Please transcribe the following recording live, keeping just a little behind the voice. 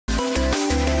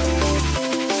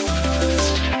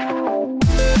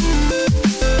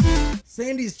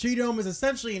Sandy's Treedome is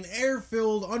essentially an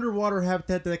air-filled underwater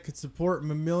habitat that could support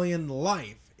mammalian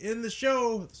life. In the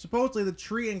show, supposedly the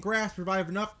tree and grass provide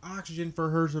enough oxygen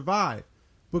for her to survive.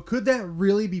 But could that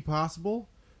really be possible?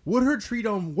 Would her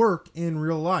Treedome work in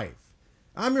real life?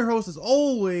 I'm your host as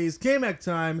always, K-Mac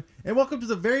Time, and welcome to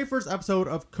the very first episode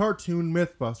of Cartoon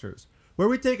Mythbusters, where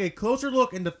we take a closer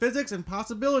look into physics and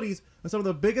possibilities of some of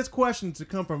the biggest questions to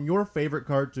come from your favorite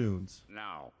cartoons.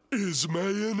 No. Is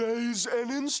mayonnaise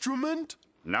an instrument?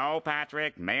 No,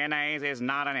 Patrick, mayonnaise is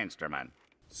not an instrument.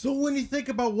 So when you think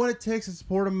about what it takes to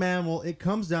support a mammal, it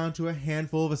comes down to a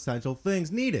handful of essential things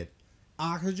needed.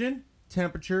 Oxygen,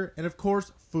 temperature, and of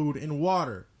course, food and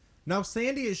water. Now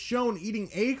Sandy is shown eating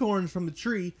acorns from the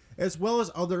tree, as well as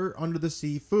other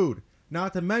under-the-sea food.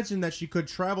 Not to mention that she could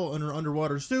travel in her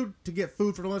underwater suit to get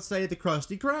food from, let's say, the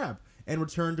Krusty Krab, and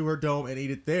return to her dome and eat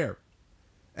it there.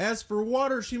 As for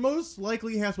water, she most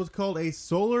likely has what's called a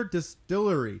solar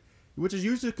distillery, which is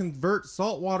used to convert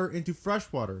salt water into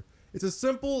fresh water. It's a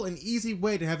simple and easy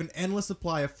way to have an endless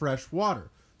supply of fresh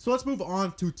water. So let's move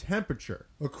on to temperature.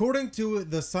 According to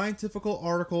the scientific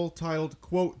article titled,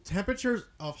 quote, Temperatures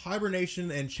of Hibernation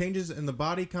and Changes in the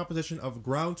Body Composition of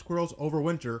Ground Squirrels Over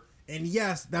Winter, and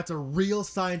yes, that's a real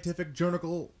scientific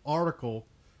journal article.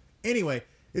 Anyway,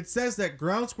 it says that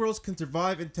ground squirrels can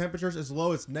survive in temperatures as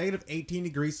low as negative 18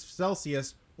 degrees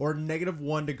Celsius or negative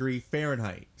 1 degree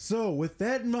Fahrenheit. So with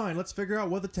that in mind, let's figure out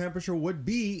what the temperature would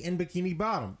be in Bikini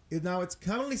Bottom. Now it's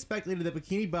commonly speculated that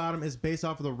Bikini Bottom is based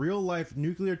off of the real-life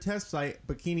nuclear test site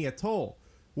Bikini Atoll,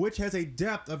 which has a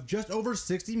depth of just over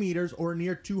 60 meters or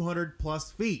near 200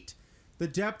 plus feet. The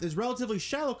depth is relatively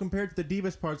shallow compared to the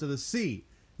deepest parts of the sea.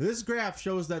 This graph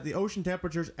shows that the ocean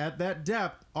temperatures at that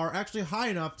depth are actually high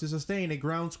enough to sustain a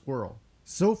ground squirrel.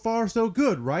 So far so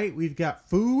good, right? We've got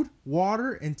food,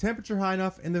 water, and temperature high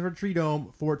enough in the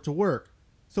Treedome for it to work.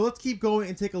 So let's keep going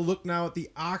and take a look now at the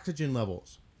oxygen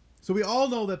levels. So we all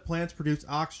know that plants produce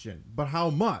oxygen, but how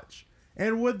much?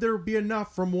 And would there be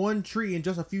enough from one tree and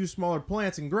just a few smaller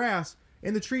plants and grass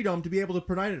in the Treedome to be able to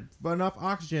provide enough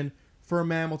oxygen for a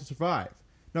mammal to survive?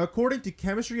 Now, according to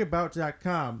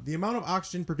ChemistryAbout.com, the amount of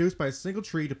oxygen produced by a single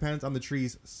tree depends on the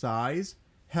tree's size,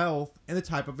 health, and the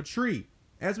type of a tree.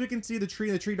 As we can see, the tree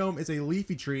in the Treedome is a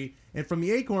leafy tree, and from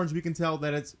the acorns we can tell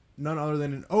that it's none other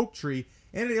than an oak tree,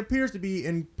 and it appears to be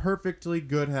in perfectly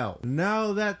good health.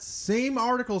 Now, that same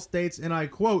article states, and I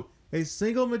quote, a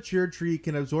single mature tree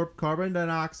can absorb carbon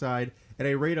dioxide at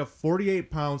a rate of 48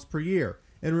 pounds per year,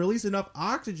 and release enough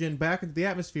oxygen back into the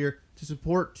atmosphere to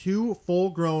support 2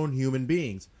 full-grown human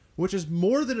beings, which is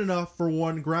more than enough for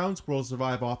one ground squirrel to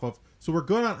survive off of, so we're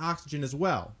good on oxygen as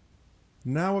well.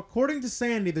 Now, according to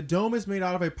Sandy, the dome is made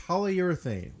out of a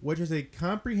polyurethane, which has a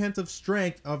comprehensive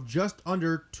strength of just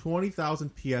under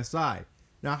 20,000 psi.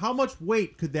 Now, how much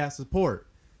weight could that support?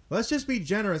 Let's just be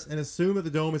generous and assume that the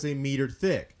dome is a meter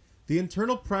thick. The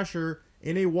internal pressure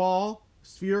in a wall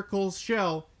spherical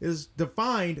shell is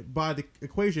defined by the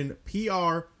equation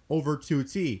PR over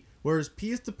 2T, whereas P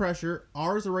is the pressure,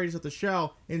 R is the radius of the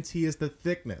shell, and T is the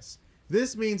thickness.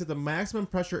 This means that the maximum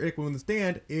pressure it can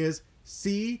withstand is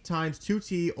C times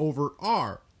 2T over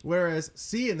R, whereas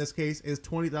C in this case is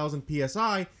 20,000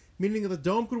 psi, meaning that the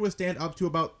dome could withstand up to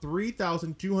about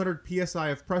 3,200 psi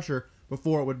of pressure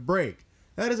before it would break.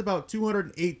 That is about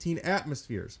 218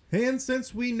 atmospheres. And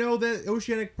since we know that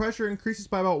oceanic pressure increases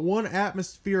by about 1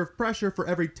 atmosphere of pressure for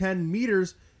every 10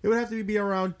 meters, it would have to be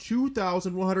around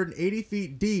 2,180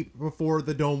 feet deep before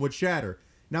the dome would shatter.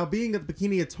 Now, being that the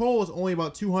Bikini Atoll is only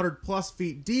about 200 plus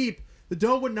feet deep, the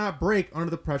dome would not break under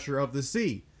the pressure of the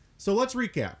sea. So let's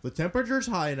recap. The temperature is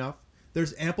high enough,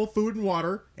 there's ample food and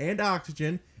water and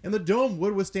oxygen, and the dome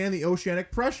would withstand the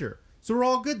oceanic pressure. So we're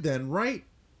all good then, right?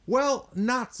 Well,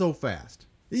 not so fast.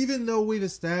 Even though we've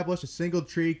established a single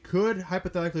tree could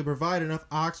hypothetically provide enough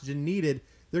oxygen needed,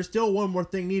 there's still one more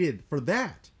thing needed for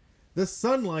that. The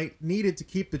sunlight needed to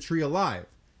keep the tree alive.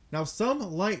 Now, some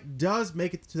light does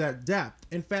make it to that depth.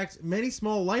 In fact, many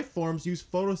small life forms use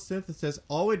photosynthesis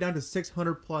all the way down to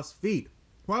 600 plus feet.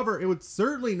 However, it would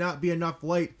certainly not be enough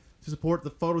light to support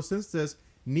the photosynthesis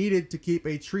needed to keep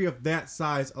a tree of that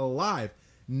size alive.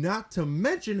 Not to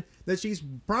mention that she's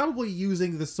probably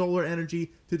using the solar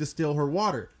energy to distill her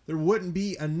water. There wouldn't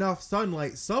be enough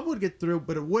sunlight. Some would get through,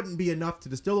 but it wouldn't be enough to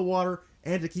distill the water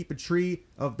and to keep a tree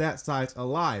of that size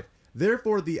alive.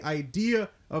 Therefore, the idea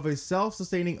of a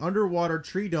self-sustaining underwater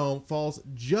tree dome falls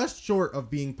just short of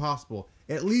being possible,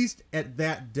 at least at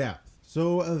that depth.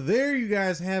 So there you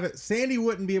guys have it. Sandy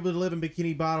wouldn't be able to live in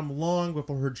Bikini Bottom long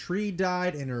before her tree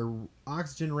died and her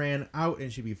oxygen ran out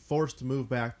and she'd be forced to move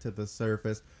back to the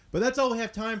surface. But that's all we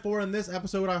have time for in this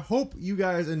episode. I hope you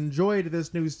guys enjoyed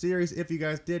this new series. If you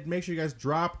guys did, make sure you guys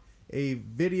drop a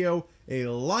video, a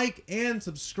like, and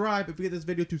subscribe. If we get this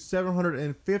video to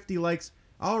 750 likes,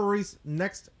 I'll release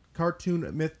next Cartoon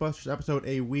Mythbusters episode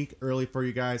a week early for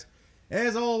you guys.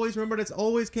 As always, remember, it's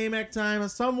always K-Mac time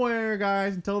somewhere,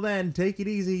 guys. Until then, take it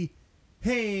easy,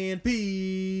 and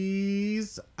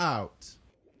peace out.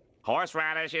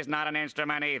 Horseradish is not an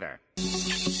instrument either.